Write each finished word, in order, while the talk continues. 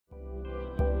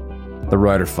The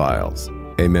Writer Files,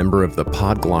 a member of the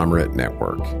Podglomerate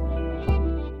Network.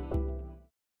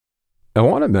 I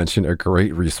want to mention a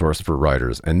great resource for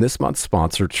writers, and this month's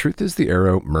sponsor, Truth is the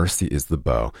Arrow, Mercy is the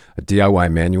Bow, a DIY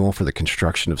manual for the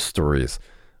construction of stories.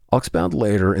 I'll expound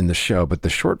later in the show, but the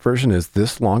short version is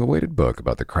this long-awaited book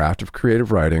about the craft of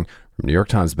creative writing from New York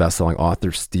Times bestselling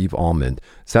author Steve Almond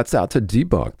sets out to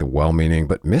debunk the well-meaning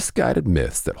but misguided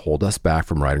myths that hold us back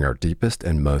from writing our deepest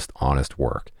and most honest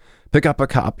work. Pick up a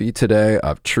copy today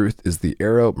of Truth is the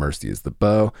Arrow, Mercy is the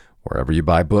Bow, wherever you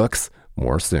buy books.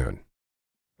 More soon.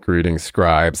 Greetings,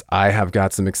 scribes. I have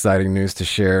got some exciting news to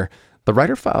share. The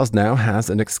Writer Files now has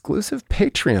an exclusive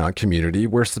Patreon community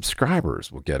where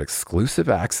subscribers will get exclusive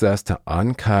access to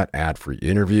uncut ad-free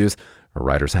interviews, a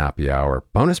writer's happy hour,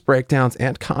 bonus breakdowns,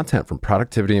 and content from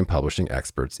productivity and publishing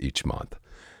experts each month.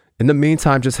 In the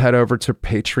meantime, just head over to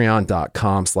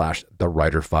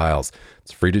patreon.com/thewriterfiles.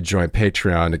 It's free to join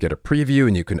Patreon to get a preview,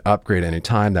 and you can upgrade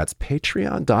anytime. That's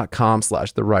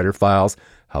patreon.com/thewriterfiles.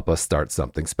 Help us start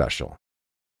something special.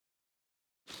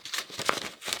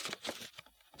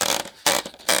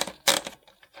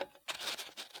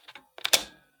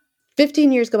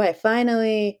 "15 years go by. I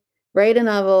finally write a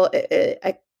novel.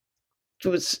 I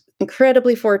was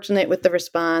incredibly fortunate with the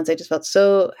response. I just felt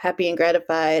so happy and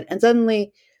gratified. And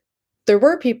suddenly there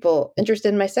were people interested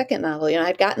in my second novel.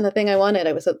 I'd gotten the thing I wanted.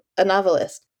 I was a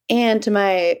novelist. And to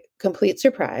my complete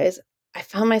surprise, I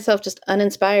found myself just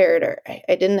uninspired, or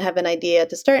I didn't have an idea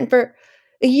to start. And for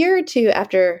a year or two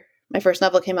after my first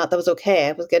novel came out, that was okay.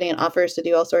 I was getting offers to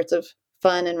do all sorts of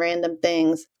fun and random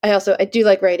things. I do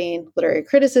like writing literary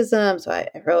criticism. So I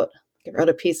wrote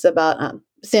a piece about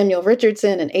Samuel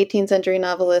Richardson, an 18th century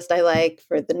novelist I like,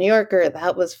 for the New Yorker.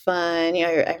 That was fun.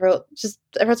 I wrote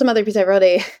some other piece. I wrote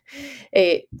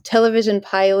a television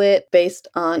pilot based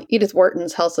on Edith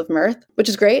Wharton's House of Mirth, which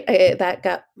is great. That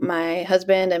got my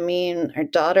husband and me and our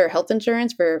daughter health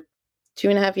insurance for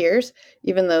 2.5 years,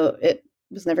 even though it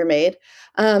was never made.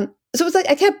 So it was like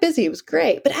I kept busy. It was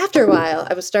great. But after a while,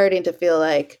 I was starting to feel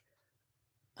like,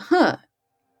 I'm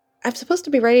supposed to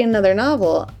be writing another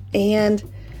novel. And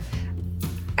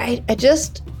I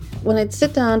just, when I'd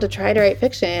sit down to try to write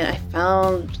fiction, I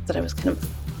found that I was kind of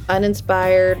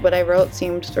uninspired. What I wrote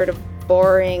seemed sort of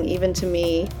boring, even to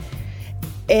me.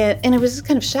 And I was just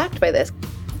kind of shocked by this.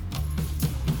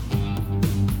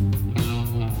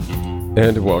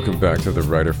 And welcome back to the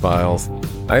Writer Files.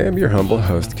 I am your humble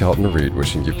host, Kelton Reed,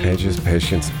 wishing you pages,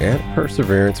 patience, and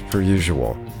perseverance per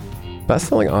usual.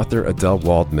 Bestselling author Adelle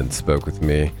Waldman spoke with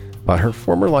me about her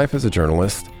former life as a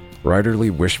journalist,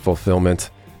 writerly wish fulfillment,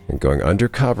 and going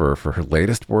undercover for her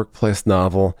latest workplace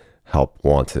novel, Help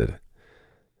Wanted.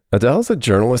 Adelle is a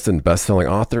journalist and bestselling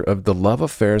author of The Love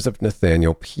Affairs of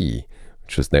Nathaniel P.,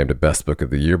 which was named a Best Book of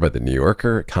the Year by The New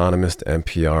Yorker, Economist,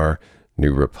 NPR,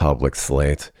 New Republic,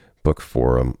 Slate, Book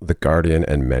Forum, The Guardian,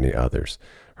 and many others.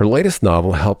 Her latest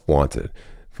novel, Help Wanted,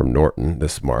 from Norton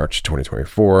this March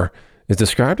 2024, is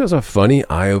described as a funny,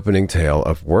 eye-opening tale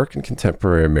of work in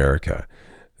contemporary America.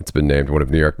 It's been named one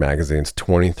of New York Magazine's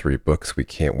 23 books we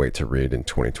can't wait to read in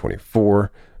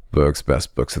 2024, Vogue's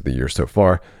Best Books of the Year so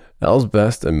far, Elle's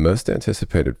Best and Most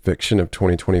Anticipated Fiction of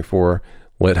 2024,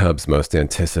 LitHub's Most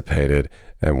Anticipated,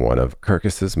 and one of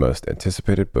Kirkus's Most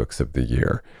Anticipated Books of the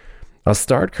Year. A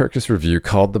starred Kirkus review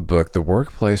called the book the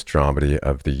Workplace Dramedy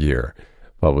of the Year.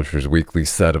 Publishers Weekly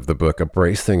said of the book, a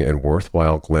bracing and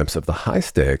worthwhile glimpse of the high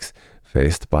stakes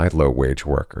faced by low-wage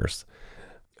workers.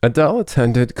 Adelle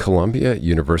attended Columbia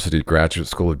University Graduate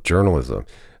School of Journalism,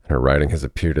 and her writing has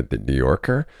appeared at The New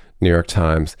Yorker, New York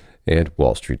Times, and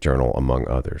Wall Street Journal, among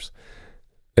others.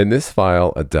 In this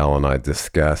file, Adelle and I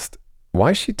discussed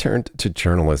why she turned to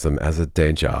journalism as a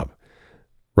day job,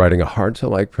 writing a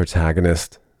hard-to-like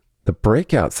protagonist, the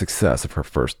breakout success of her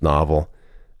first novel,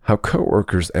 how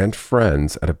coworkers and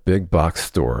friends at a big box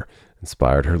store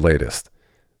inspired her latest,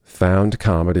 found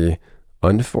comedy,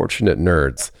 unfortunate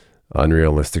nerds,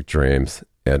 unrealistic dreams,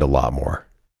 and a lot more.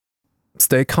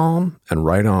 Stay calm and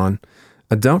write on.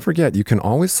 And don't forget, you can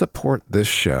always support this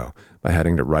show by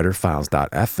heading to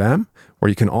writerfiles.fm, where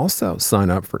you can also sign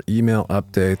up for email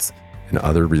updates and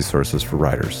other resources for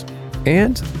writers.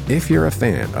 And if you're a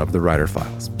fan of the Writer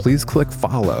Files, please click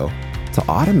follow to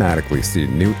automatically see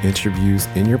new interviews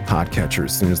in your podcatcher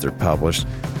as soon as they're published,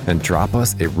 and drop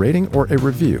us a rating or a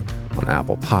review on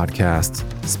Apple Podcasts,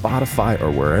 Spotify,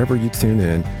 or wherever you tune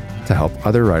in to help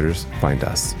other writers find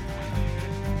us.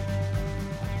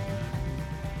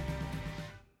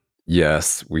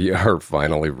 Yes, we are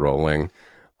finally rolling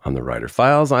on the Writer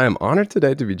Files. I am honored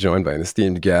today to be joined by an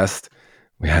esteemed guest.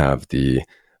 We have the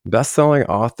best-selling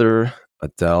author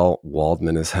Adelle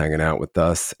Waldman is hanging out with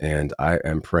us, and I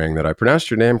am praying that I pronounced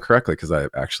your name correctly because I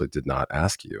actually did not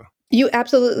ask you. You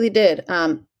absolutely did.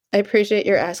 I appreciate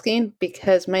your asking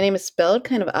because my name is spelled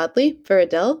kind of oddly for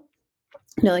Adele.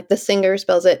 Like the singer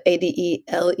spells it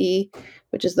Adele,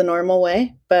 which is the normal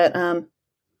way. But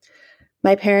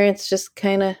my parents just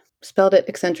kind of spelled it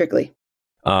eccentrically.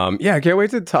 Yeah, I can't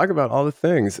wait to talk about all the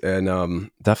things, and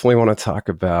definitely want to talk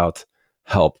about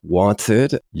Help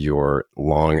Wanted, your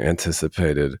long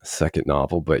anticipated second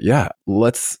novel. But yeah,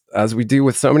 let's, as we do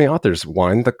with so many authors,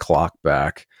 wind the clock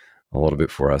back a little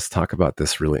bit for us. Talk about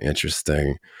this really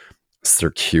interesting,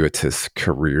 circuitous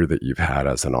career that you've had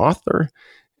as an author,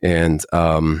 and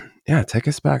yeah, take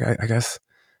us back, I guess,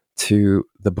 to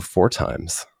the before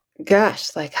times.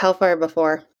 Gosh, like how far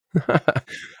before?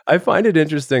 I find it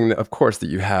interesting, of course, that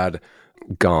you had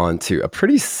gone to a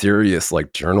pretty serious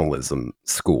like journalism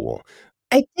school.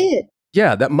 I did.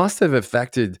 Yeah, that must have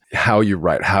affected how you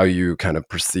write, how you kind of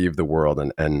perceive the world,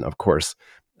 and of course,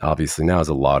 obviously now as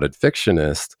a lauded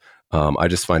fictionist, I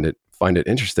just find it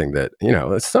interesting that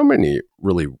so many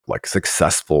really like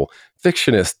successful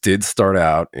fictionists did start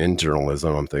out in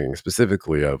journalism. I'm thinking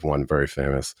specifically of one very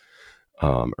famous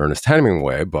Ernest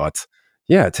Hemingway, but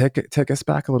yeah, take us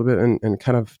back a little bit and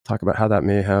kind of talk about how that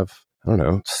may have, I don't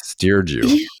know, steered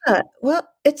you. Yeah. Well,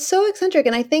 it's so eccentric.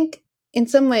 And I think in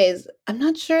some ways, I'm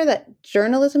not sure that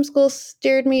journalism school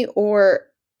steered me or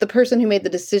the person who made the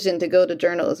decision to go to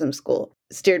journalism school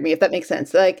steered me, if that makes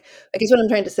sense. Like, I guess what I'm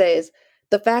trying to say is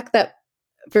the fact that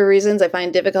for reasons I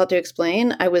find difficult to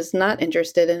explain, I was not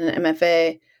interested in an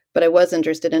MFA, but I was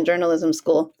interested in journalism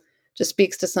school, just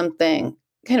speaks to something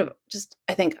kind of just,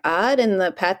 I think, odd in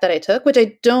the path that I took, which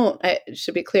I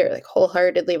should be clear, like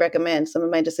wholeheartedly recommend some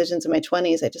of my decisions in my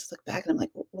 20s. I just look back and I'm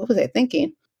like, what was I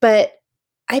thinking? But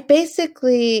I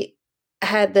basically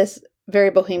had this very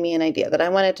bohemian idea that I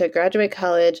wanted to graduate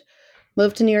college,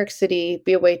 move to New York City,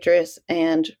 be a waitress,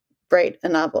 and write a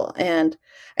novel. And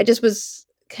I just was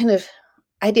kind of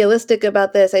idealistic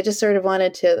about this. I just sort of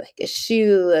wanted to like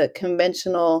eschew a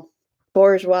conventional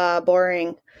bourgeois,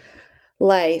 boring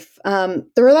life. There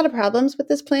were a lot of problems with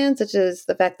this plan, such as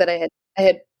the fact that I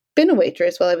had been a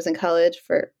waitress while I was in college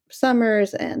for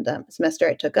summers and a semester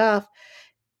I took off,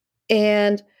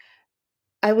 and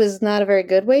I was not a very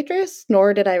good waitress,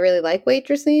 nor did I really like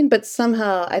waitressing. But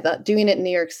somehow I thought doing it in New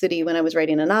York City when I was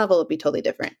writing a novel would be totally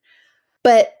different.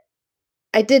 But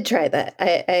I did try that.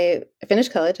 I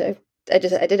finished college. I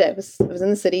did. I was in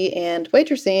the city and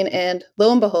waitressing, and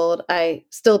lo and behold, I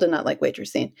still did not like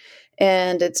waitressing.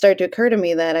 And it started to occur to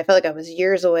me that I felt like I was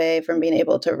years away from being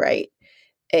able to write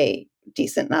a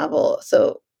decent novel.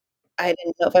 So I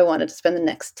didn't know if I wanted to spend the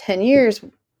next 10 years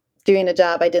doing a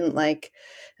job I didn't like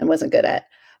and wasn't good at.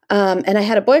 And I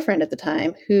had a boyfriend at the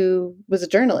time who was a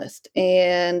journalist,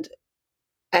 and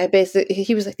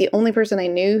he was like the only person I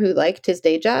knew who liked his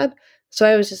day job. So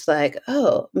I was just like,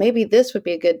 oh, maybe this would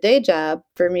be a good day job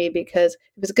for me because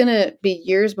it was going to be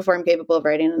years before I'm capable of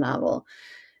writing a novel.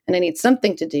 And I need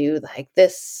something to do like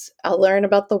this. I'll learn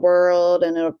about the world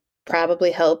and it'll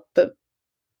probably help, but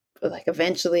like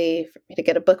eventually for me to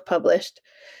get a book published.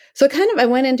 So kind of I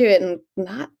went into it in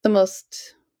not the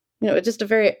most, just a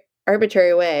very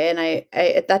arbitrary way. And I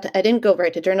at that I didn't go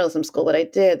right to journalism school. What I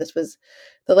did, this was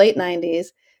the late 90s.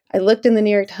 I looked in the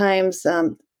New York Times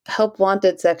help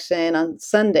wanted section on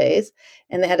Sundays,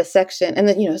 and they had a section, and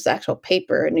then it's actual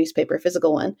paper, a newspaper,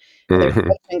 physical one, and there's a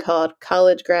Mhm. section called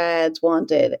College Grads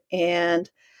Wanted, and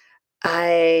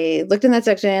I looked in that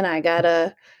section. I got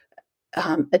a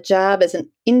job as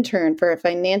an intern for a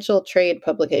financial trade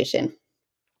publication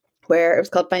where it was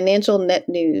called Financial Net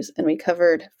News, and we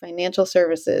covered financial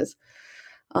services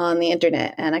on the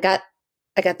internet. And I got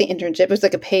the internship. It was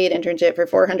like a paid internship for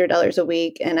 $400 a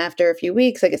week. And after a few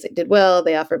weeks, I guess I did well.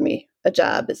 They offered me a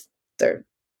job as their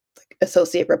like,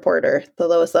 associate reporter, the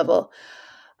lowest level.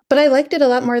 But I liked it a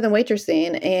lot more than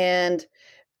waitressing. And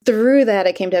through that,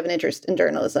 I came to have an interest in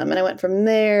journalism. And I went from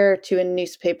there to a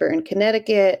newspaper in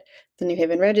Connecticut, the New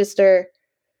Haven Register.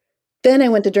 Then I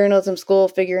went to journalism school,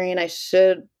 figuring I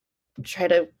should try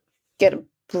to get a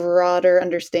broader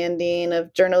understanding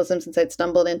of journalism since I'd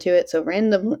stumbled into it so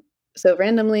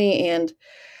randomly. And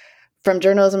from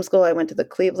journalism school, I went to the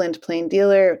Cleveland Plain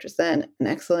Dealer, which was then an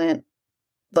excellent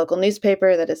local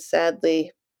newspaper that is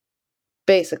sadly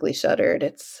basically shuttered.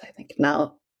 It's, I think,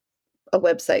 now a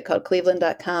website called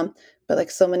cleveland.com, but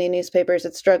like so many newspapers,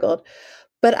 it struggled.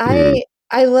 But Mm.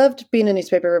 I loved being a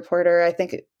newspaper reporter. I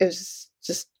think it was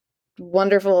just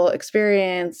wonderful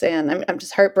experience, and I'm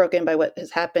just heartbroken by what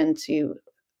has happened to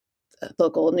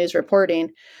local news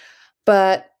reporting.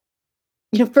 But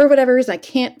for whatever reason, I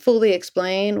can't fully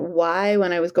explain why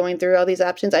when I was going through all these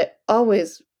options, I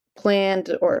always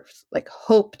planned or like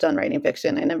hoped on writing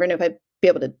fiction. I never knew if I'd be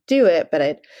able to do it, but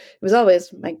it was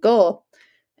always my goal.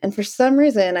 And for some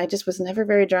reason, I just was never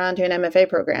very drawn to an MFA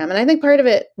program. And I think part of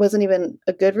it wasn't even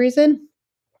a good reason.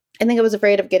 I think I was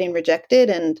afraid of getting rejected.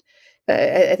 And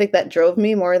I think that drove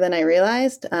me more than I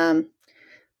realized. I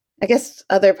guess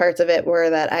other parts of it were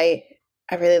that I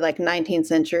really like 19th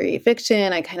century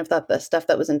fiction. I kind of thought the stuff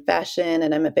that was in fashion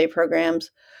and MFA programs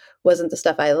wasn't the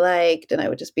stuff I liked, and I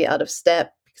would just be out of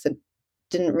step because I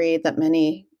didn't read that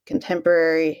many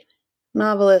contemporary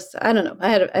novelists. I don't know. I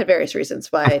had various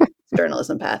reasons why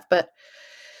journalism path, but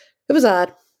it was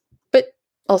odd, but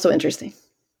also interesting.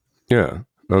 Yeah,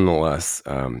 nonetheless,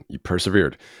 you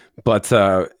persevered. But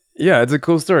yeah, it's a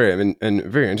cool story. I mean, and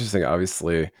very interesting,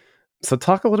 obviously. So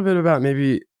talk a little bit about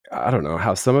maybe, I don't know,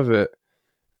 how some of it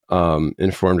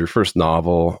informed your first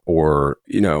novel, or,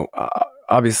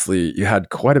 obviously you had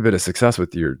quite a bit of success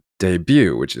with your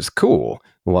debut, which is cool.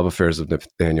 The Love Affairs of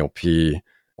Nathaniel P.,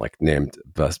 like named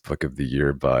best book of the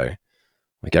year by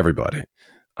like everybody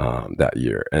that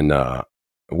year. And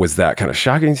was that kind of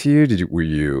shocking to you? Were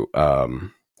you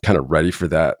kind of ready for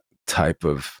that type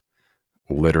of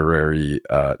literary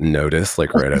notice,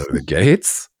 like right out of the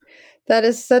gates? That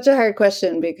is such a hard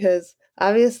question because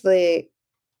obviously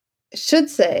I should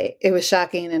say it was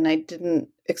shocking and I didn't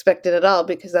expect it at all,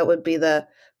 because that would be the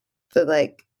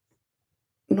like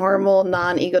normal,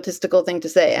 non-egotistical thing to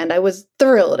say. And I was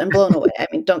thrilled and blown away. I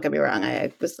mean, don't get me wrong.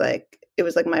 I was like, it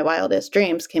was like my wildest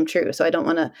dreams came true. So I don't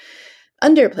want to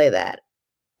underplay that.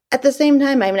 At the same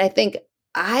time, I mean, I think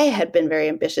I had been very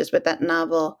ambitious with that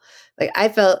novel. Like, I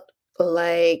felt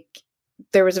like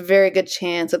there was a very good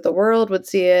chance that the world would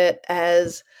see it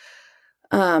as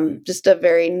just a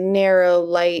very narrow,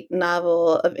 light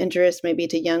novel of interest, maybe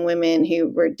to young women who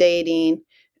were dating,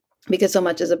 because so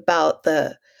much is about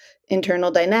the internal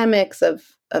dynamics of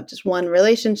just one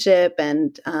relationship.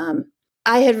 And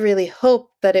I had really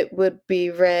hoped that it would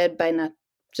be read by not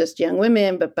just young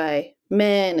women, but by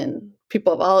men and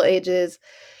people of all ages.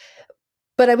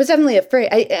 But I was definitely afraid.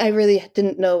 I really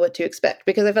didn't know what to expect,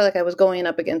 because I felt like I was going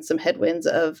up against some headwinds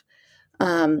of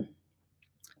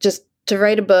just to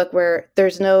write a book where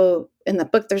there's no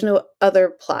other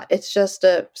plot. It's just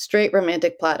a straight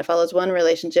romantic plot. It follows one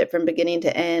relationship from beginning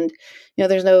to end.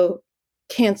 There's no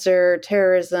cancer,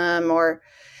 terrorism, or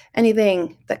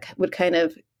anything that would kind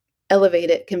of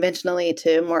elevate it conventionally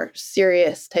to a more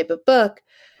serious type of book.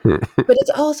 But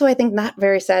it's also, I think, not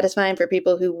very satisfying for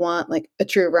people who want like a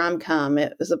true rom-com.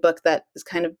 It was a book that is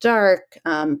kind of dark.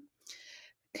 Kind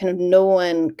of no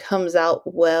one comes out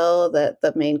well. That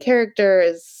the main character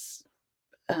is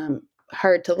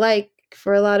hard to like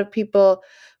for a lot of people,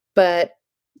 but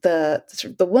the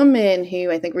woman who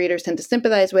I think readers tend to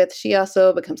sympathize with, she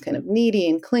also becomes kind of needy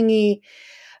and clingy.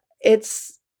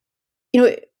 It's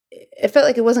it felt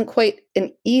like it wasn't quite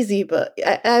an easy book.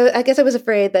 I guess I was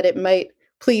afraid that it might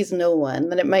please no one,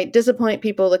 that it might disappoint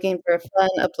people looking for a fun,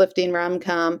 uplifting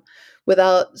rom-com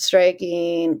without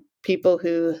striking people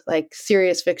who like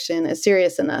serious fiction as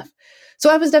serious enough. So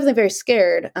I was definitely very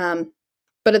scared.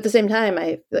 But at the same time,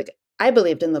 I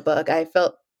believed in the book. I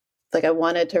felt like I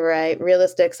wanted to write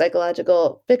realistic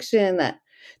psychological fiction that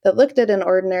looked at an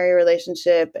ordinary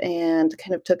relationship and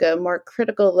kind of took a more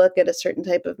critical look at a certain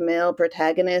type of male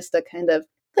protagonist, that kind of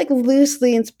like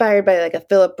loosely inspired by like a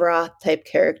Philip Roth type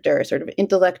character, sort of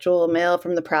intellectual male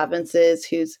from the provinces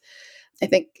who's, I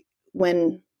think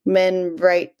when men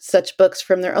write such books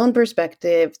from their own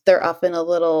perspective, they're often a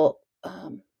little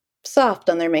soft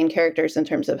on their main characters in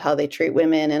terms of how they treat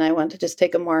women. And I want to just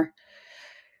take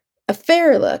a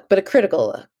fair look, but a critical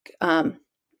look.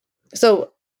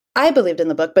 So I believed in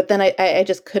the book, but then I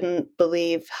just couldn't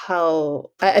believe how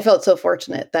I felt so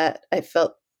fortunate that I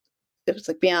felt it was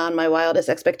like beyond my wildest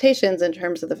expectations in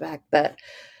terms of the fact that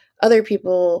other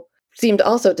people seemed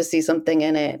also to see something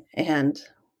in it. And,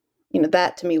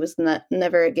 that to me was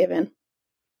never a given.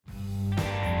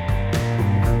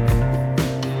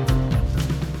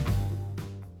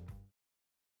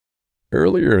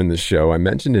 Earlier in the show, I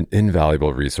mentioned an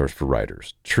invaluable resource for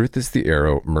writers. Truth is the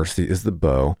Arrow, Mercy is the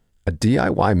Bow, a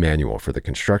DIY manual for the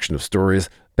construction of stories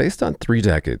based on 3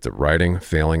 decades of writing,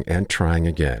 failing, and trying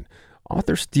again.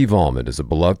 Author Steve Waldman is a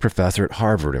beloved professor at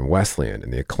Harvard and Wesleyan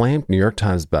and the acclaimed New York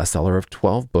Times bestseller of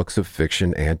 12 books of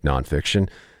fiction and nonfiction.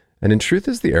 And in Truth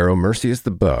is the Arrow, Mercy is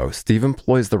the Bow, Steve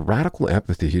employs the radical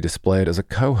empathy he displayed as a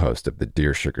co-host of the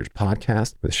Dear Sugars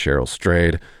podcast with Cheryl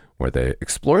Strayed, where they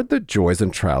explored the joys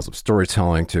and trials of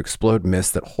storytelling to explode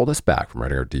myths that hold us back from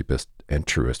writing our deepest and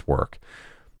truest work.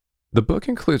 The book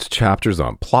includes chapters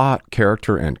on plot,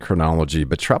 character, and chronology,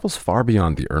 but travels far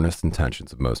beyond the earnest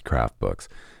intentions of most craft books.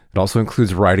 It also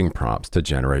includes writing prompts to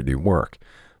generate new work.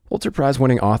 Pulitzer Prize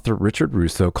winning author Richard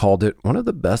Russo called it one of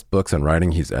the best books on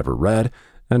writing he's ever read,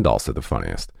 and also the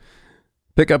funniest.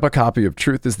 Pick up a copy of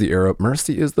Truth is the Arrow,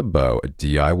 Mercy is the Bow, a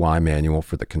DIY manual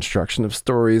for the construction of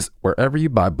stories, wherever you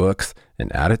buy books, and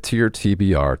add it to your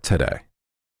TBR today.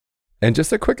 And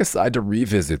just a quick aside to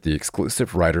revisit the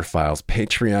exclusive Writer Files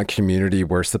Patreon community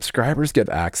where subscribers get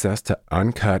access to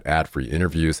uncut ad-free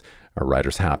interviews, a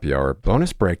writer's happy hour,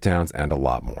 bonus breakdowns, and a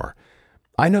lot more.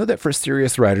 I know that for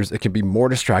serious writers, it can be more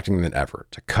distracting than ever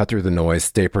to cut through the noise,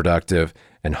 stay productive,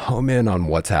 and home in on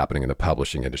what's happening in the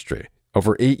publishing industry.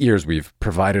 Over 8 years, we've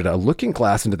provided a looking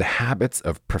glass into the habits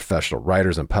of professional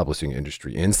writers and publishing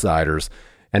industry insiders.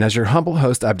 And as your humble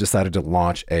host, I've decided to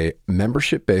launch a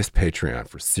membership-based Patreon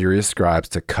for serious scribes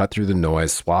to cut through the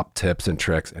noise, swap tips and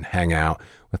tricks, and hang out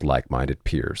with like-minded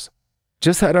peers.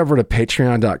 Just head over to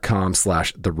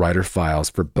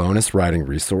patreon.com/thewriterfiles for bonus writing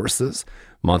resources,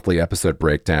 monthly episode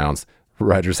breakdowns,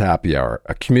 writer's happy hour,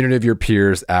 a community of your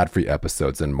peers, ad-free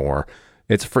episodes, and more.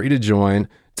 It's free to join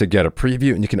to get a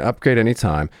preview, and you can upgrade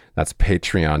anytime. That's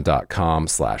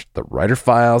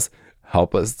patreon.com/thewriterfiles.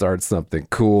 Help us start something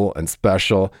cool and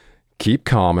special. Keep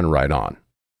calm and write on.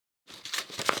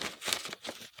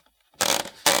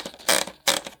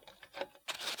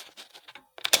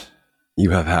 You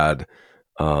have had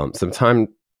some time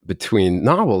between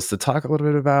novels to talk a little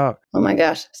bit about. Oh my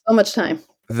gosh, so much time.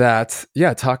 That,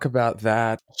 yeah, talk about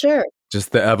that. Sure.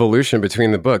 Just the evolution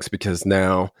between the books, because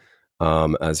now,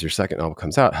 as your second novel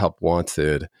comes out, Help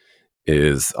Wanted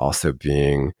is also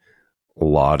being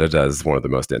lauded as one of the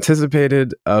most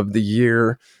anticipated of the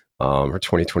year for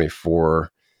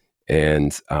 2024.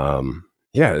 And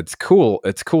yeah, it's cool.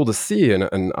 It's cool to see.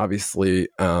 And obviously,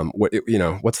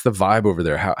 what's the vibe over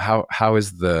there? How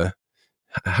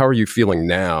are you feeling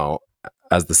now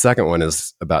as the second one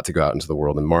is about to go out into the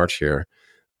world in March here?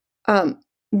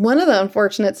 One of the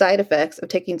unfortunate side effects of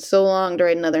taking so long to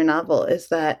write another novel is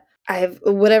that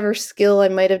whatever skill I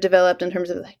might have developed in terms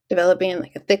of developing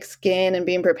like a thick skin and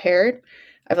being prepared,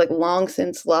 I've long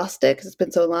since lost it because it's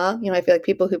been so long. I feel like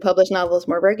people who publish novels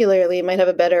more regularly might have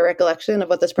a better recollection of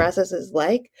what this process is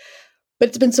like, but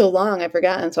it's been so long I've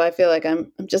forgotten. So I feel like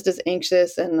I'm just as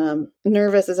anxious and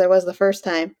nervous as I was the first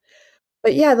time.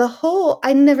 But yeah,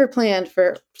 I never planned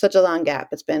for such a long gap.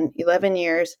 It's been 11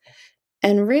 years.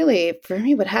 And really, for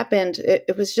me, what happened,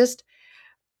 it was just,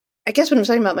 I guess when I'm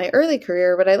talking about my early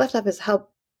career, what I left off is how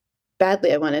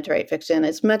badly I wanted to write fiction.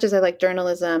 As much as I like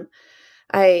journalism,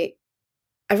 I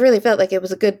really felt like it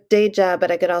was a good day job,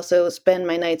 but I could also spend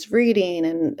my nights reading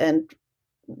and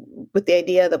with the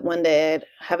idea that one day I'd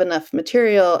have enough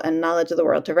material and knowledge of the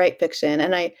world to write fiction.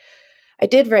 And I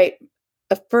did write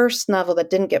a first novel that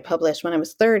didn't get published when I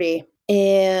was 30.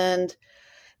 And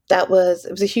it was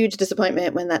a huge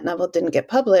disappointment when that novel didn't get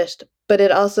published, but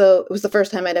it was the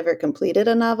first time I'd ever completed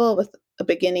a novel with a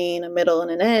beginning, a middle,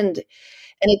 and an end.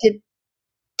 And it did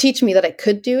teach me that I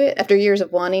could do it after years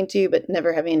of wanting to, but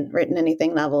never having written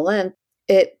anything novel length.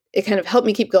 It kind of helped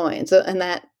me keep going. And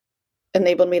that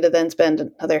enabled me to then spend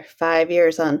another 5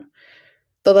 years on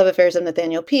The Love Affairs of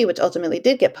Nathaniel P., which ultimately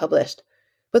did get published.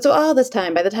 But so all this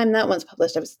time, by the time that one's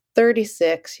published, I was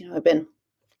 36. I've been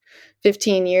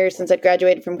 15 years since I'd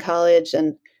graduated from college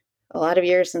and a lot of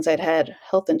years since I'd had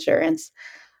health insurance.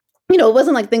 It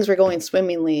wasn't like things were going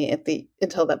swimmingly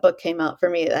until that book came out for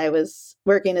me. I was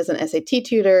working as an SAT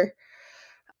tutor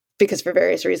because for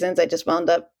various reasons, I just wound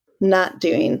up not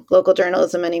doing local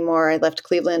journalism anymore. I left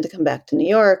Cleveland to come back to New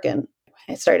York, and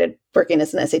I started working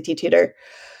as an SAT tutor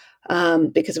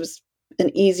because it was an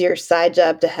easier side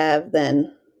job to have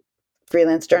than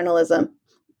freelance journalism.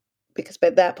 Because by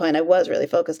that point, I was really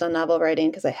focused on novel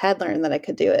writing because I had learned that I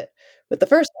could do it with the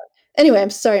first one. Anyway, I'm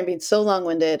sorry I'm being so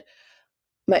long-winded.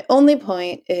 My only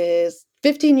point is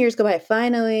 15 years go by, I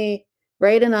finally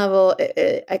write a novel.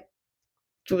 I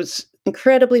was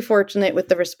incredibly fortunate with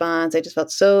the response. I just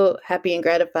felt so happy and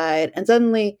gratified. And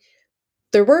suddenly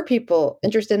there were people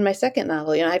interested in my second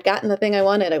novel. I'd gotten the thing I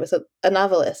wanted. I was a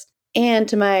novelist. And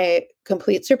to my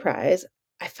complete surprise,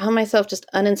 I found myself just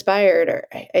uninspired, or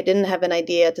I didn't have an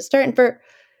idea to start. And for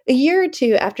a year or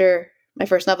two after my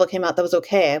first novel came out, that was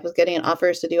okay. I was getting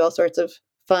offers to do all sorts of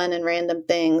fun and random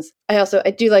things. I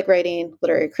do like writing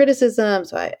literary criticism.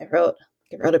 So I wrote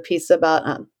a piece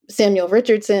about Samuel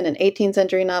Richardson, an 18th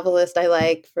century novelist I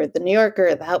liked, for The New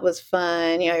Yorker. That was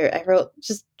fun. I wrote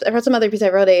some other piece. I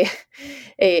wrote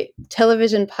a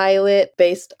television pilot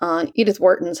based on Edith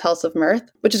Wharton's House of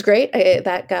Mirth, which is great.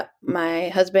 That got my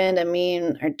husband and me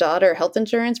and our daughter health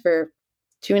insurance for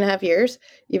 2.5 years,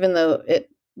 even though it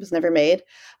was never made.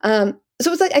 So it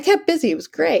was like I kept busy. It was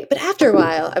great. But after a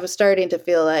while, I was starting to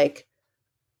feel like,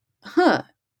 huh,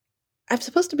 I'm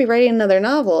supposed to be writing another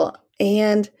novel.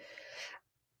 And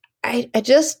I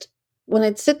just, when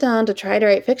I'd sit down to try to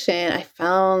write fiction, I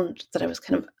found that I was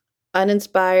kind of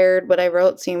uninspired. What I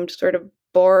wrote seemed sort of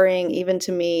boring, even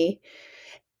to me.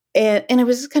 And I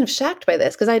was just kind of shocked by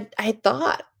this because I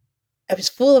thought I was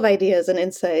full of ideas and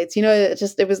insights.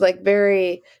 It was like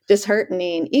very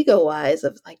disheartening ego wise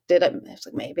of like, I was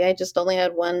like, maybe I just only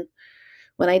had one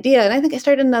idea. And I think I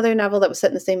started another novel that was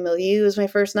set in the same milieu as my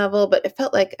first novel, but it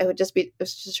felt like I was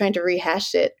just trying to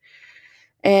rehash it.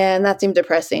 And that seemed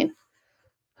depressing.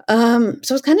 So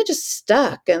I was kind of just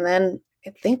stuck. And then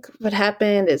I think what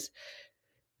happened is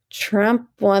Trump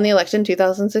won the election in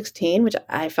 2016, which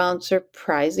I found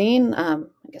surprising. I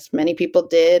guess many people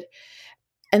did.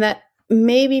 And that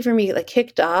maybe for me, like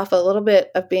kicked off a little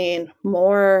bit of being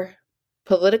more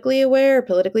politically aware,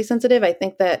 politically sensitive. I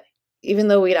think that even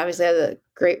though we'd obviously had a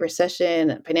great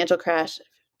recession, financial crash,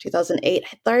 2008,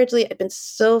 I'd been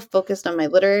so focused on my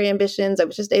literary ambitions. I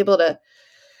was just able to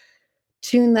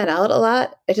tune that out a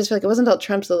lot. I just feel like it wasn't until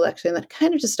Trump's election that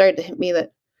kind of just started to hit me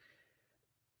that,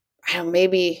 I don't know,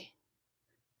 maybe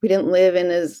we didn't live in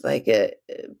as like a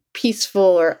peaceful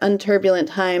or unturbulent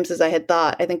times as I had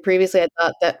thought. I think previously I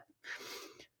thought that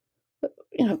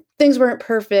things weren't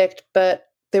perfect, but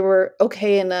they were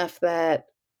okay enough that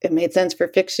it made sense for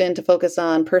fiction to focus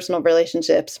on personal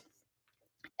relationships.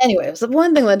 Anyway, so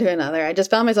one thing led to another. I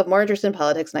just found myself more interested in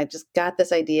politics, and I just got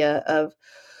this idea of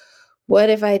what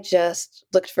if I just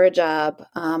looked for a job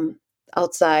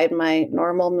outside my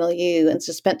normal milieu and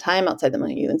just spent time outside the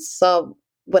milieu and saw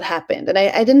what happened. And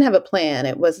I didn't have a plan.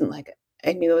 It wasn't like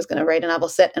I knew I was going to write a novel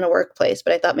set in a workplace,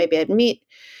 but I thought maybe I'd meet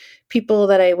people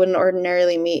that I wouldn't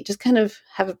ordinarily meet, just kind of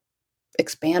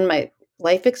expand my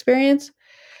life experience.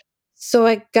 So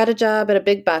I got a job at a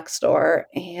big box store,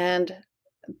 and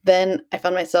then I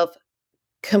found myself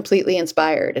completely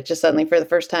inspired. It just suddenly, for the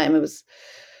first time, it was,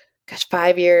 gosh,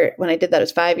 5 year when I did that, it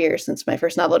was 5 years since my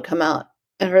first novel had come out.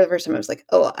 And for the first time, I was like,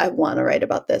 oh, I want to write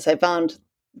about this. I found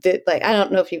that, like, I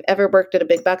don't know if you've ever worked at a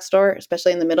big box store,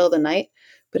 especially in the middle of the night,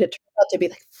 but it turned out to be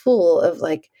like full of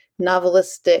like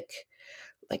novelistic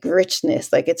like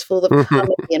richness, like it's full of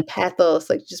comedy and pathos.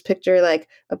 Like just picture like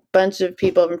a bunch of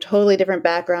people from totally different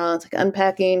backgrounds, like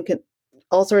unpacking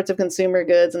all sorts of consumer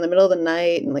goods in the middle of the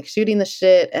night and like shooting the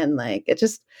shit. And like, it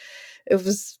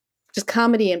was just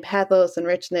comedy and pathos and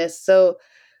richness. So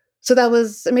that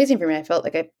was amazing for me. I felt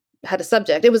like I had a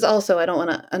subject. It was also, I don't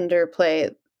want to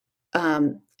underplay,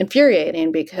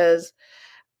 infuriating because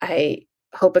I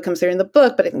hope it comes through in the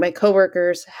book, but I think my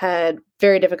coworkers had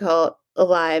very difficult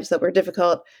lives that were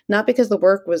difficult, not because the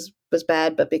work was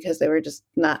bad, but because they were just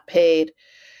not paid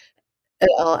at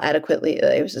all adequately.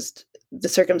 It was just the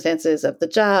circumstances of the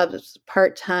job. It was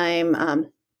part-time.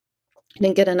 You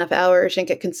didn't get enough hours, you didn't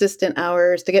get consistent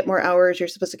hours. To get more hours, you're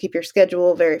supposed to keep your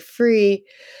schedule very free.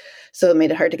 So it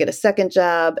made it hard to get a second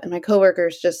job. And my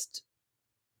coworkers just,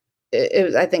 it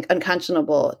was, I think,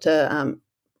 unconscionable to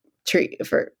treat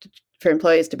for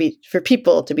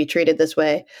people to be treated this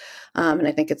way. And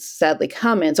I think it's sadly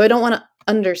common. So I don't want to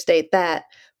understate that,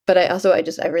 but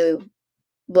I really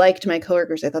liked my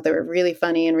coworkers. I thought they were really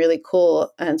funny and really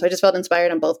cool. And so I just felt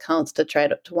inspired on both counts to try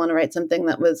to want to write something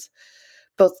that was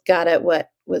both got at what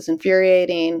was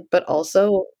infuriating, but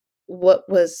also what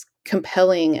was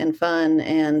compelling and fun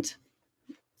and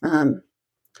um,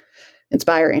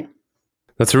 inspiring.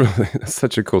 That's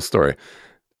such a cool story.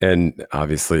 And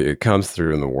obviously it comes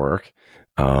through in the work.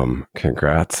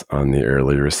 Congrats on the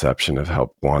early reception of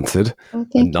Help Wanted, Oh, a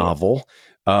thank you. novel.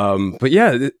 But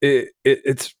yeah,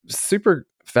 it's super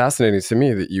fascinating to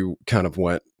me that you kind of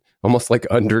went almost like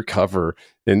undercover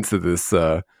into this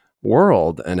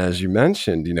world. And as you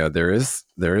mentioned, there is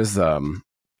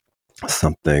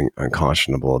something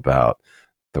unconscionable about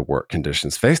the work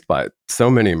conditions faced by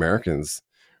so many Americans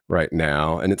right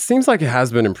now. And it seems like it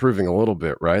has been improving a little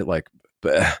bit, right? Like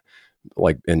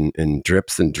in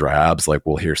drips and drabs, like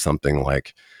we'll hear something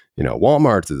like,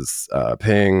 Walmart is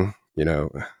paying,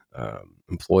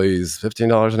 employees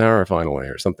 $15 an hour finally,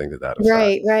 or something to that effect.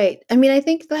 Right, right. I mean, I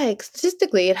think like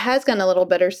statistically, it has gotten a little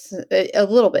better, a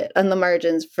little bit on the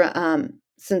margins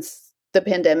since the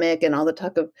pandemic and all the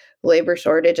talk of labor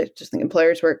shortage. I just think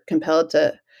employers were compelled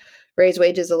to raise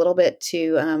wages a little bit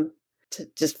to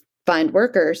just find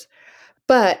workers.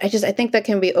 But I think that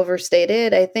can be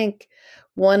overstated. I think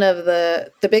one of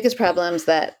the biggest problems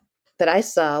that I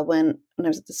saw when I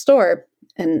was at the store,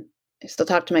 and I still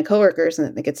talk to my coworkers, and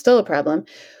I think it's still a problem,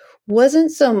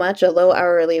 wasn't so much a low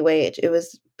hourly wage. It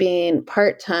was being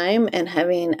part-time and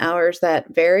having hours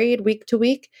that varied week to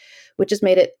week, which just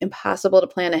made it impossible to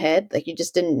plan ahead. Like you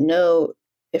just didn't know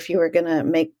if you were going to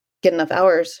make get enough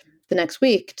hours the next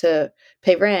week to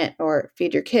pay rent or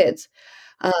feed your kids.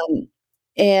 Um,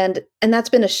 and that's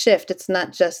been a shift. It's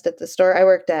not just at the store I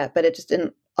worked at, but it just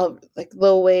in like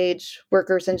low wage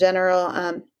workers in general,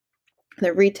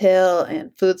 the retail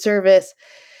and food service.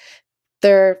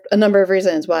 There are a number of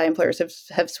reasons why employers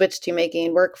have switched to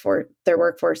making their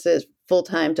workforces full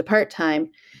time to part time,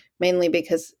 mainly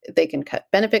because they can cut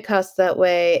benefit costs that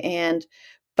way, and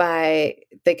by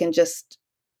they can just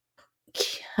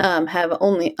have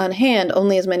only on hand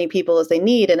only as many people as they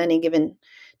need at any given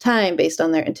time based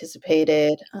on their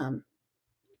anticipated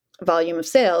volume of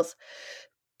sales.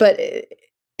 But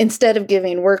instead of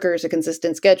giving workers a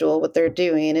consistent schedule, what they're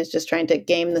doing is just trying to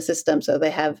game the system so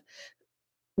they have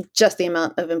just the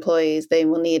amount of employees they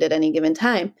will need at any given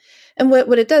time. And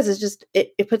what it does is just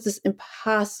it puts this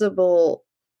impossible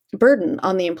burden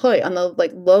on the employee, on the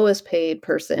like lowest paid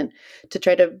person to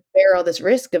try to bear all this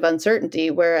risk of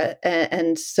uncertainty where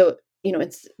and so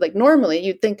it's like normally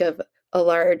you'd think of a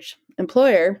large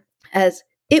employer as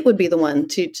it would be the one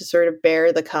to sort of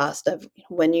bear the cost of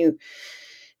when you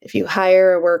if you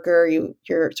hire a worker,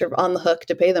 you're sort of on the hook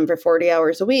to pay them for 40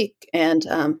 hours a week, and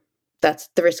that's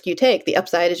the risk you take. The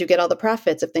upside is you get all the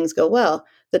profits if things go well.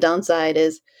 The downside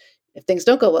is if things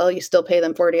don't go well, you still pay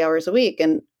them 40 hours a week,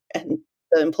 and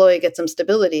the employee gets some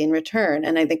stability in return.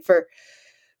 And I think for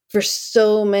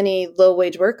so many low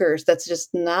wage workers, that's just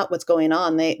not what's going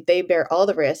on. They bear all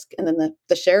the risk, and then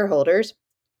the shareholders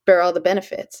bear all the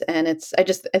benefits. And I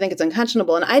think it's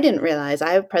unconscionable. And I didn't realize.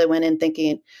 I probably went in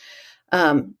thinking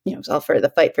it was all for the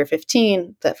fight for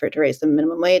 15, that for to raise the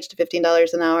minimum wage to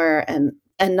 $15 an hour. And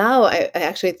now I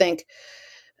actually think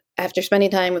after spending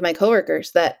time with my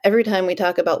coworkers that every time we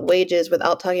talk about wages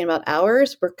without talking about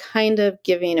hours, we're kind of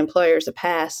giving employers a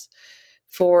pass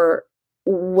for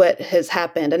what has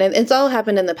happened. And it's all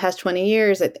happened in the past 20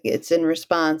 years. I think it's in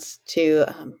response to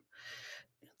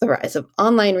the rise of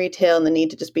online retail and the need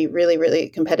to just be really, really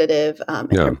competitive in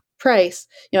Yeah. your price.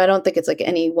 I don't think it's like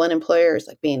any one employer is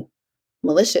like being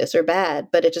malicious or bad,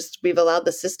 but we've allowed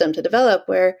the system to develop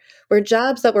where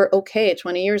jobs that were okay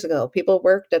 20 years ago, people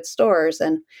worked at stores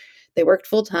and they worked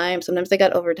full time. Sometimes they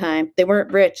got overtime. They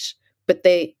weren't rich, but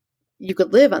you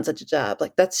could live on such a job.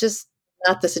 Like that's just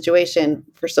not the situation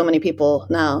for so many people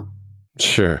now.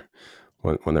 Sure.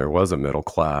 When there was a middle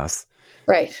class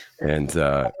Right. and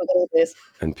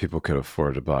and people could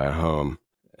afford to buy a home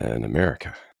in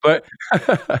America. But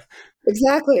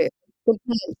Exactly. Good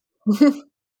point.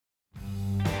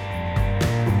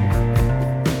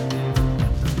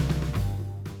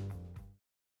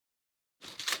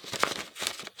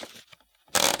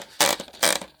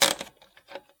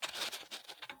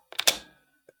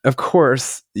 of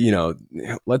course,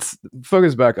 let's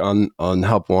focus back on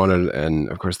Help Wanted, and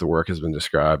of course, the work has been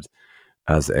described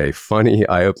as a funny,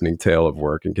 eye-opening tale of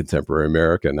work in contemporary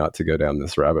America. Not to go down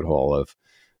this rabbit hole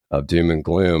of doom and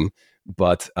gloom,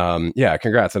 but yeah,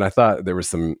 congrats. And I thought there was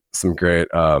some great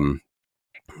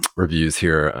reviews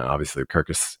here. Obviously,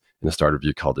 Kirkus in a Star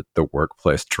review called it the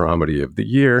workplace dramedy of the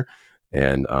year,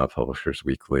 and Publishers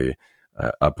Weekly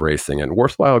upracing and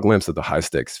worthwhile glimpse of the high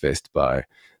stakes faced by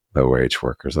low wage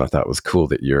workers. And I thought it was cool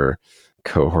that your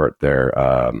cohort there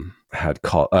had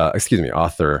called,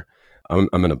 author. I'm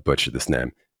going to butcher this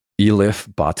name, Elif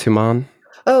Batuman.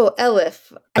 Oh,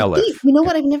 Elif. I think, Elif. you know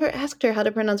what? I've never asked her how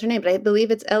to pronounce her name, but I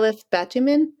believe it's Elif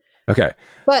Batuman. Okay.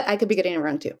 But I could be getting it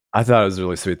wrong too. I thought it was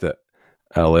really sweet that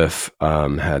Elif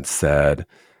had said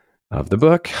of the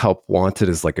book, Help Wanted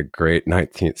is like a great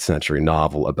 19th century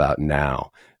novel about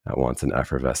now that wants an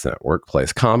effervescent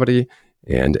workplace comedy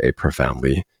and a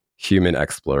profoundly human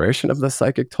exploration of the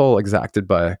psychic toll exacted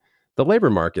by the labor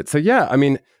market. So yeah, I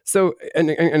mean, and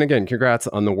again, congrats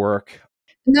on the work.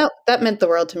 No, that meant the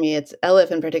world to me. It's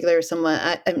Elif in particular is someone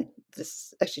I'm this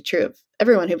is actually true of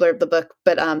everyone who blurbed the book,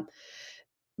 but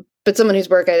someone whose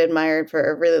work I'd admired for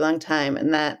a really long time.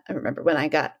 And that I remember when I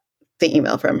got the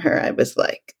email from her, I was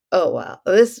like, oh wow,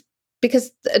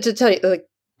 because to tell you, like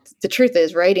the truth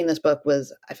is writing this book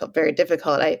I felt very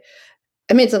difficult. I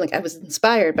made something like I was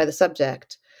inspired by the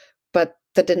subject, but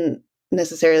that didn't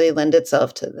necessarily lend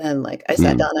itself to then like I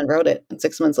sat down and wrote it, and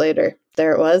 6 months later,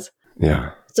 there it was.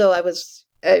 Yeah. So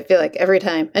I feel like every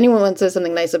time anyone says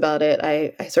something nice about it,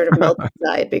 I sort of melt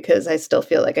inside because I still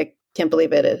feel like I can't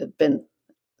believe it. It had been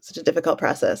such a difficult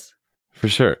process. For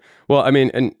sure. Well, I mean,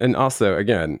 and also,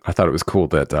 again, I thought it was cool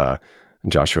that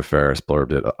Joshua Ferris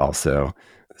blurbed it also,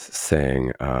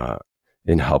 saying,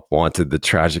 in Help Wanted, the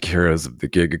tragic heroes of the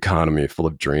gig economy, full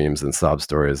of dreams and sob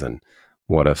stories and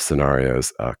what if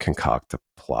scenarios, concoct a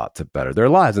plot to better their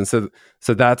lives. And so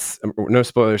that's no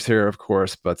spoilers here, of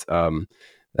course, but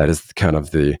that is kind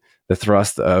of the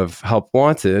thrust of Help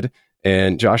Wanted.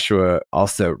 And Joshua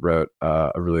also wrote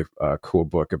a really cool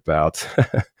book about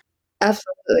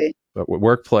Absolutely.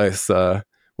 workplace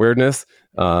weirdness.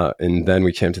 And then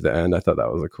we came to the end. I thought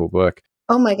that was a cool book.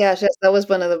 Oh my gosh, yes, that was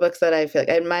one of the books that I feel like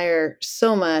I admire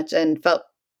so much and felt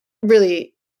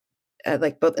really,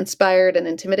 like, both inspired and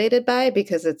intimidated by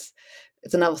because it's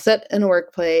a novel set in a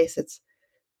workplace, it's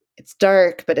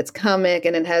dark, but it's comic,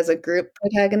 and it has a group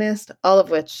protagonist, all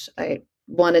of which I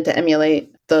wanted to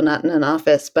emulate, though not in an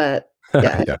office, but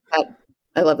yeah, Yeah.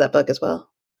 I love that book as well.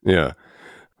 Yeah.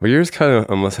 Well, yours kind of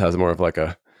almost has more of like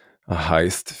a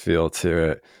heist feel to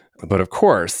it. But of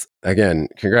course, again,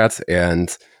 congrats.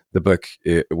 And the book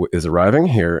is arriving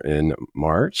here in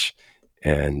March.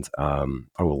 And I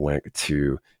will link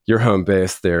to your home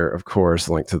base there, of course,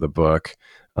 link to the book,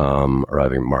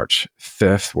 arriving March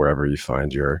 5th, wherever you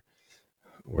find your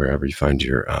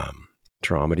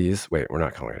dramedies. Wait, we're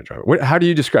not calling it a drama. How do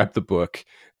you describe the book?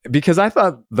 Because I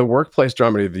thought the workplace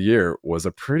dramedy of the year was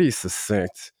a pretty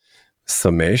succinct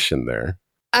summation there.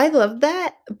 I love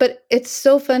that, but it's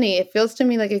so funny, it feels to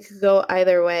me like it could go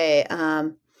either way.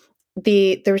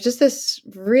 There was just this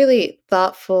really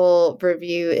thoughtful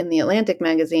review in the Atlantic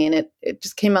magazine. It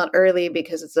just came out early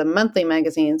because it's a monthly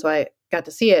magazine, so I got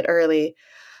to see it early.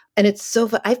 And it's so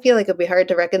I feel like it'd be hard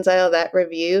to reconcile that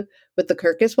review with the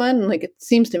Kirkus one. Like it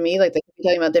seems to me like they could be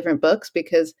talking about different books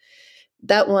because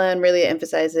that one really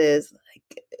emphasizes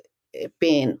like it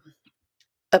being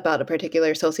about a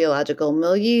particular sociological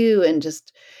milieu and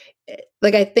just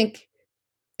like I think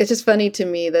it's just funny to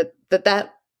me that the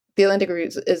Atlantic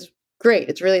review is great.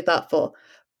 It's really thoughtful,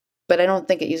 but I don't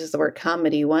think it uses the word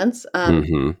comedy once.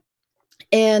 Mm-hmm.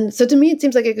 And so to me, it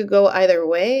seems like it could go either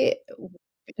way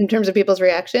in terms of people's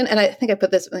reaction. And I think I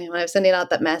put this when I was sending out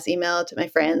that mass email to my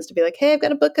friends to be like, hey, I've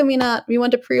got a book coming out. If you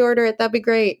want to pre-order it, that'd be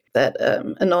great. That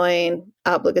annoying,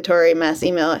 obligatory mass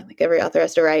email I think every author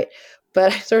has to write.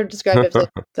 But I sort of described it as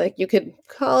like you could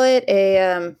call it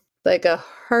a like a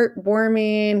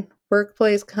heartwarming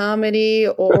workplace comedy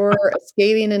or a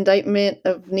scathing indictment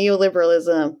of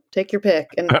neoliberalism. Take your pick.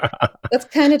 And that's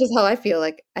kind of just how I feel.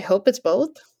 Like I hope it's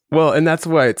both. Well, and that's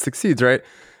why it succeeds, right?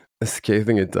 A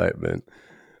scathing indictment.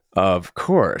 Of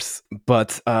course.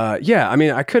 But yeah, I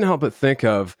mean, I couldn't help but think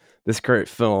of this great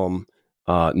film,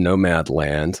 Nomad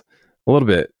Land. A little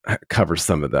bit covers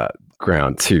some of that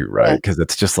ground too, right? Yeah. Because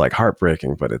it's just like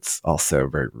heartbreaking, but it's also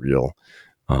very real,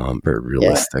 very Yeah.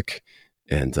 realistic.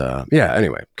 And yeah,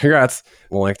 anyway, congrats.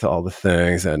 We'll link to all the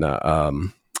things. And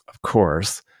of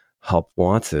course, Help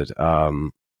Wanted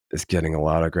is getting a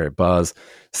lot of great buzz.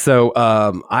 So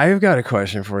I've got a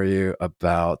question for you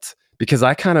about, because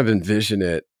I kind of envision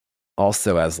it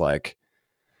also as like,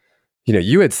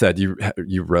 you had said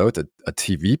you wrote a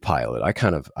TV pilot. I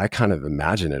kind of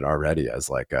imagine it already as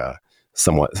like a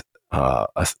somewhat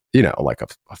like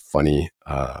a funny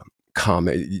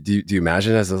comedy. Do you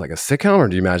imagine it as like a sitcom, or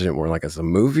do you imagine it more like as a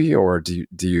movie, or do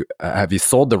you have you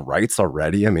sold the rights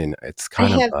already? I mean, it's I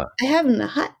kind of have I have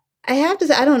not. I have to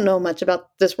say I don't know much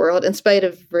about this world in spite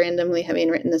of randomly having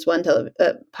written this one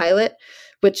pilot,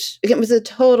 which again was a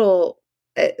total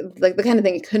like the kind of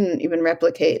thing you couldn't even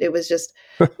replicate. It was just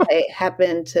I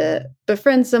happened to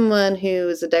befriend someone who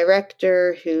was a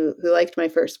director who liked my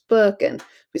first book, and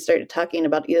we started talking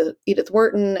about Edith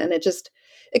Wharton, and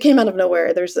it came out of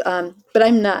nowhere. But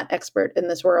I'm not expert in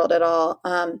this world at all.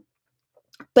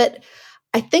 But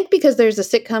I think because there's a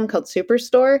sitcom called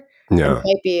Superstore, and it yeah.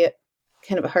 might be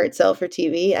kind of a hard sell for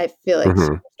TV. I feel like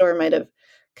Hmm. Superstore might have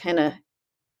kind of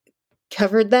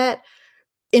covered that.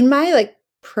 In my like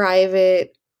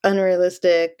private,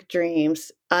 unrealistic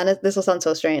dreams, honest, this will sound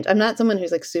so strange. I'm not someone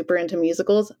who's like super into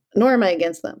musicals, nor am I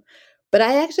against them. But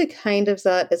I actually kind of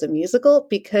saw it as a musical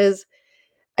because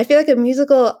I feel like a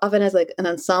musical often has like an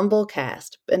ensemble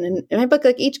cast. And in my book,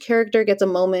 like each character gets a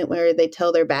moment where they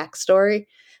tell their backstory.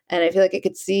 And I feel like I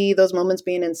could see those moments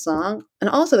being in song. And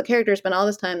also the characters spend all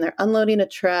this time, they're unloading a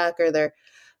truck or they're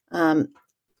um,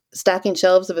 stacking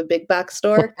shelves of a big box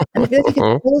store. And I feel like you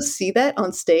could so see that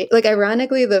on stage. Like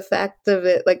ironically, the fact of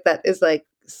it like that is like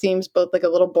seems both like a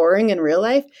little boring in real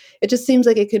life. It just seems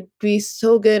like it could be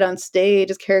so good on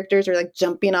stage as characters are like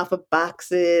jumping off of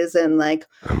boxes and like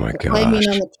Oh my climbing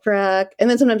on gosh. the truck. And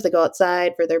then sometimes they go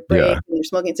outside for their break Yeah. and they're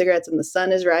smoking cigarettes and the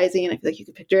sun is rising. And I feel like you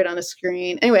could picture it on a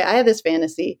screen. Anyway, I have this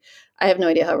fantasy. I have no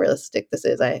idea how realistic this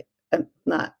is. I'm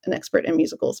not an expert in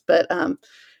musicals, but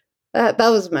that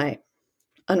was my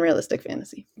unrealistic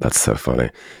fantasy. That's so funny.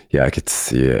 Yeah, I could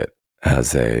see it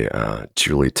as a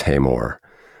Julie Taymor.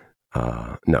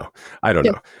 No, I don't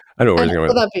Yeah, know. I don't know where and he's going.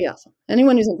 well, that'd be awesome.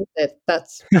 Anyone who's interested,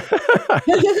 that's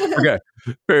Okay,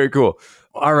 very cool.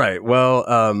 All right. Well,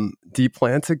 do you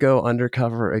plan to go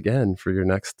undercover again for your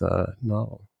next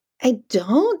novel? I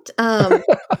don't.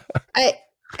 I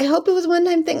I hope it was a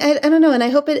one-time thing. I don't know, and I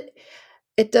hope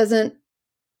it doesn't,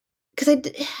 because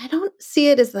I don't see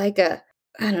it as like a,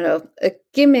 I don't know, a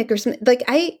gimmick or something. Like,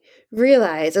 I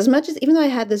realize, as much as, even though I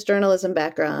had this journalism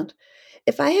background,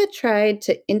 if I had tried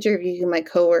to interview my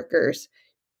coworkers,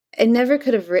 I never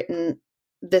could have written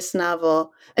this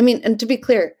novel. I mean, and to be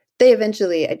clear, they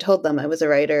eventually, I told them I was a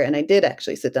writer, and I did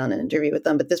actually sit down and interview with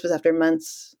them, but this was after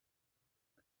months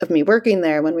of me working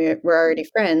there when we were already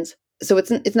friends. So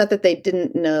it's not that they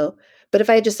didn't know, but if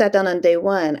I had just sat down on day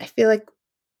one, I feel like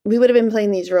we would have been playing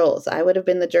these roles. I would have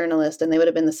been the journalist and they would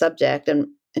have been the subject, and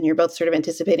you're both sort of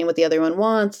anticipating what the other one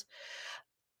wants.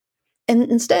 And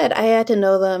instead, I had to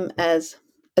know them as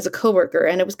a coworker,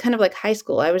 and it was kind of like high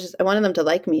school. I wanted them to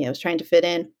like me. I was trying to fit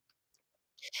in.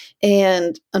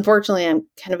 And unfortunately, I'm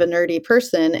kind of a nerdy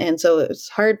person, and so it was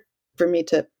hard for me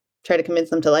to try to convince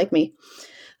them to like me.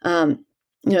 Um,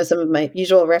 some of my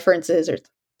usual references are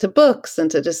to books and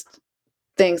to just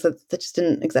things that just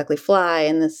didn't exactly fly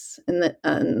in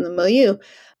the milieu.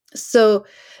 So,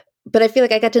 but I feel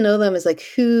like I got to know them as like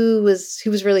who was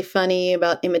really funny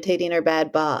about imitating our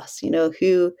bad boss,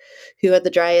 who had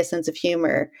the driest sense of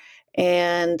humor,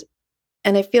 and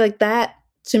I feel like that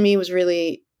to me was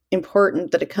really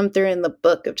important, that it come through in the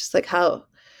book of just like how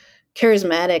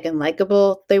charismatic and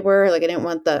likable they were. Like, I didn't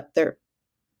want the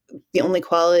only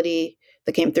quality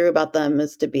that came through about them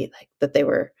is to be like that they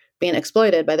were being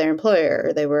exploited by their employer,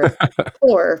 or they were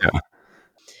poor. Yeah.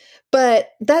 But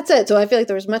that said, so I feel like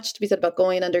there was much to be said about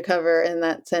going undercover in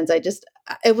that sense.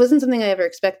 It wasn't something I ever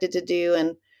expected to do.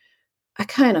 And I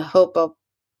kind of hope I'll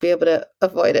be able to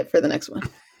avoid it for the next one.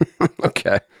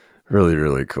 Okay. Really,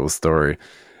 really cool story.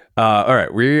 All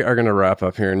right, we are going to wrap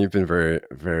up here, and you've been very,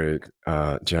 very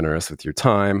generous with your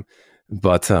time.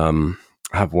 But I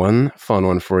have one fun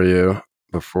one for you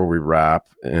before we wrap.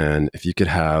 And if you could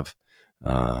have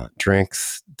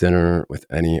drinks, dinner with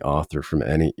any author from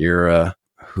any era,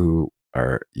 who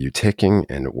are you taking,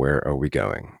 and where are we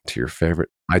going to your favorite,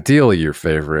 ideally your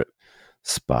favorite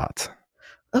spot?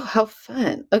 Oh, how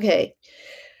fun. Okay.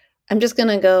 I'm just going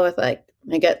to go with like,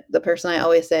 I get the person I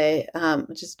always say,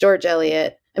 which is George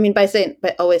Eliot. I mean, by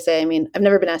always say, I mean, I've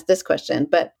never been asked this question,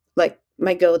 but like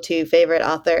my go-to favorite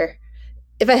author,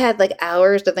 if I had like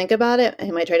hours to think about it,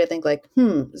 I might try to think like,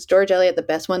 is George Eliot the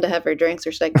best one to have for drinks,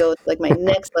 or should I go to like my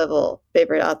next level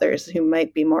favorite authors who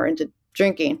might be more into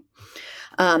drinking?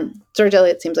 George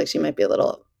Eliot seems like she might be a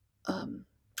little on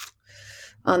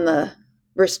the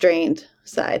restrained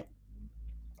side.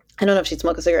 I don't know if she'd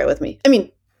smoke a cigarette with me. I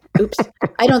mean, oops,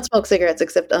 I don't smoke cigarettes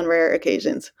except on rare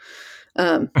occasions.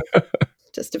 Um,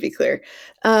 just to be clear.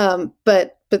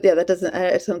 But yeah, I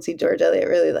just don't see George Eliot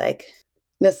really like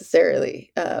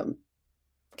necessarily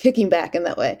kicking back in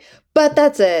that way. But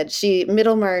that said, she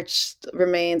Middlemarch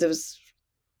remains. It was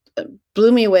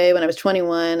blew me away when I was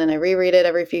 21, and I reread it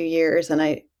every few years, and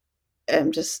I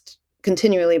am just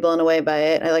continually blown away by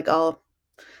it. I like all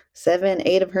 7,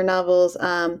 8 of her novels.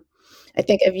 I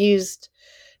think I've used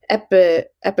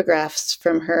epigraphs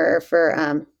from her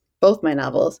for both my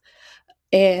novels,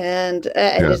 and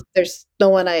Yeah. there's no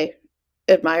one I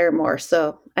admire more.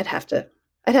 So I'd have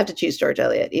to choose George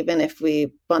Eliot, even if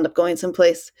we wound up going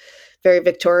someplace very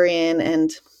Victorian and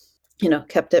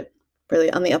kept it really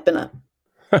on the up and up.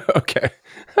 Okay.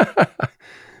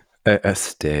 A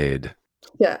stayed.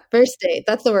 Yeah, very staid.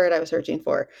 That's the word I was searching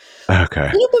for.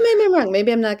 Okay. But maybe I'm wrong.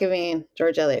 Maybe I'm not giving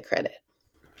George Eliot credit.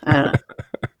 I don't know.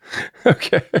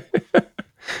 Okay.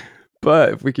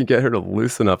 But if we can get her to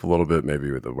loosen up a little bit,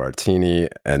 maybe with a martini,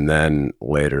 and then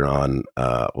later on,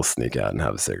 we'll sneak out and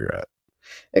have a cigarette.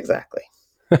 Exactly.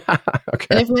 And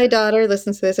Okay. if my daughter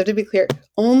listens to this, I have to be clear,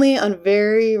 only on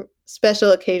very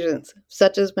special occasions,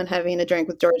 such as when having a drink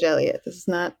with George Eliot. This is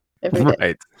not every day.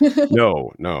 Right.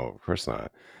 No, no, of course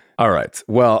not. All right.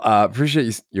 Well,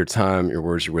 appreciate your time, your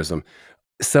words, your wisdom.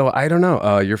 So I don't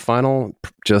know, your final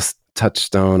just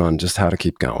touchstone on just how to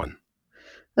keep going.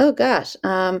 Oh gosh.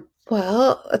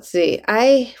 Well, let's see.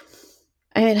 I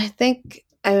mean, I think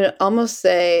I would almost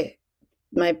say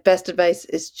my best advice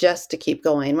is just to keep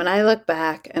going. When I look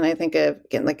back and I think of,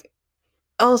 again, like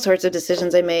all sorts of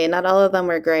decisions I made, not all of them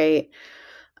were great.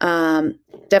 Um,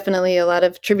 Definitely a lot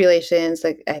of tribulations.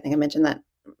 Like, I think I mentioned that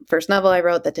first novel I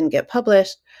wrote that didn't get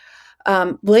published.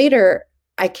 Later,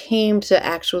 I came to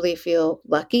actually feel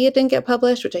lucky it didn't get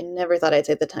published, which I never thought I'd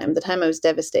say at the time. The time I was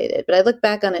devastated. But I look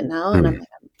back on it now and I'm Mm. like,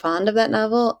 I'm fond of that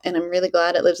novel and I'm really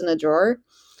glad it lives in a drawer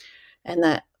and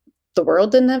that the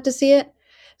world didn't have to see it.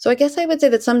 So I guess I would say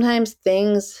that sometimes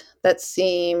things that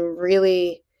seem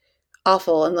really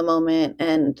awful in the moment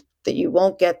and that you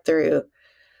won't get through,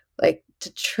 like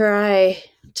to try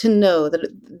to know that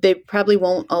they probably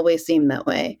won't always seem that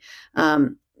way.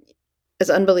 As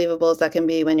unbelievable as that can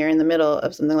be when you're in the middle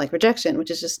of something like rejection,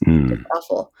 which is just Mm.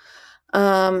 awful.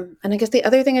 And I guess the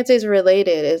other thing I'd say is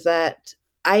related is that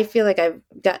I feel like I've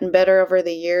gotten better over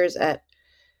the years at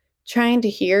trying to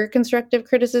hear constructive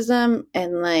criticism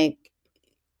and like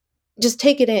just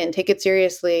take it in, take it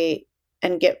seriously,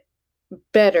 and get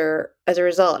better as a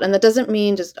result. And that doesn't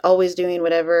mean just always doing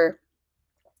whatever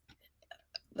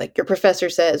like your professor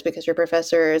says because your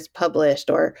professor is published,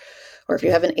 or if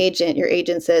you have an agent, your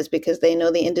agent says because they know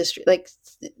the industry. Like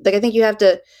I think you have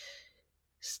to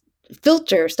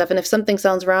filter stuff, and if something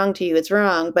sounds wrong to you, it's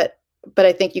wrong. But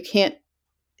I think you can't.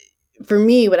 For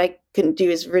me, what I couldn't do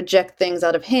is reject things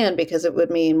out of hand because it would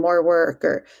mean more work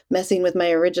or messing with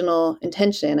my original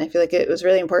intention. I feel like it was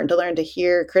really important to learn to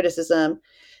hear criticism,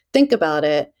 think about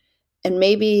it, and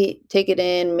maybe take it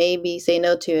in, maybe say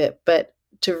no to it, but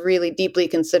to really deeply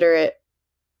consider it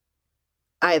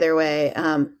either way.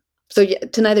 So yeah,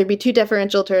 to neither be too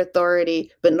deferential to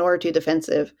authority, but nor too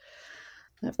defensive,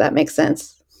 if that makes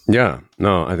sense. Yeah,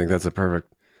 no, I think that's a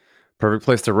perfect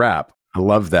place to wrap. I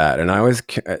love that. And I always,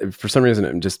 for some reason,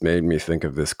 it just made me think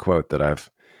of this quote that I've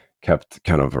kept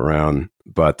kind of around,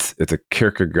 but it's a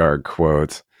Kierkegaard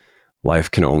quote.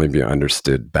 Life can only be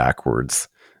understood backwards,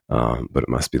 but it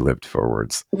must be lived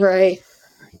forwards. Right.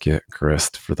 Get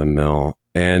grist for the mill.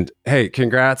 And hey,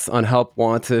 congrats on Help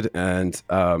Wanted. And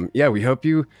yeah, we hope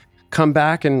you come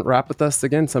back and rap with us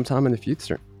again sometime in the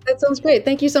future. That sounds great.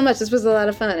 Thank you so much. This was a lot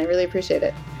of fun. I really appreciate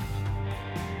it.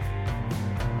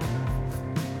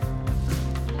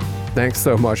 Thanks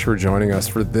so much for joining us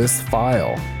for this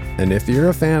file. And if you're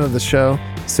a fan of the show,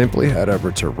 simply head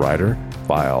over to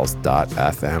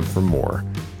writerfiles.fm for more.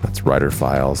 That's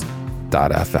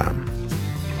writerfiles.fm.